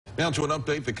Now to an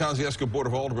update, the Kosciusko Board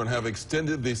of Aldermen have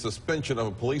extended the suspension of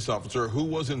a police officer who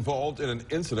was involved in an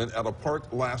incident at a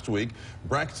park last week.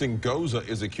 Braxton Goza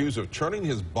is accused of turning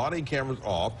his body cameras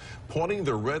off, pointing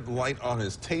the red light on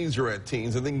his taser at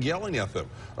teens, and then yelling at them.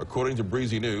 According to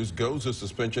Breezy News, Goza's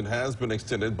suspension has been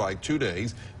extended by 2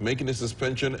 days, making his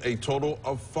suspension a total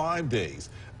of 5 days.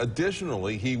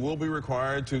 Additionally, he will be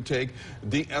required to take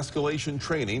de-escalation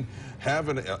training, have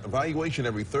an evaluation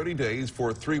every 30 days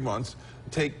for 3 months,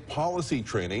 take policy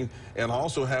training, and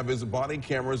also have his body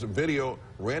cameras video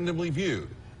randomly viewed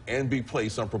and be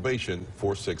placed on probation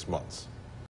for 6 months.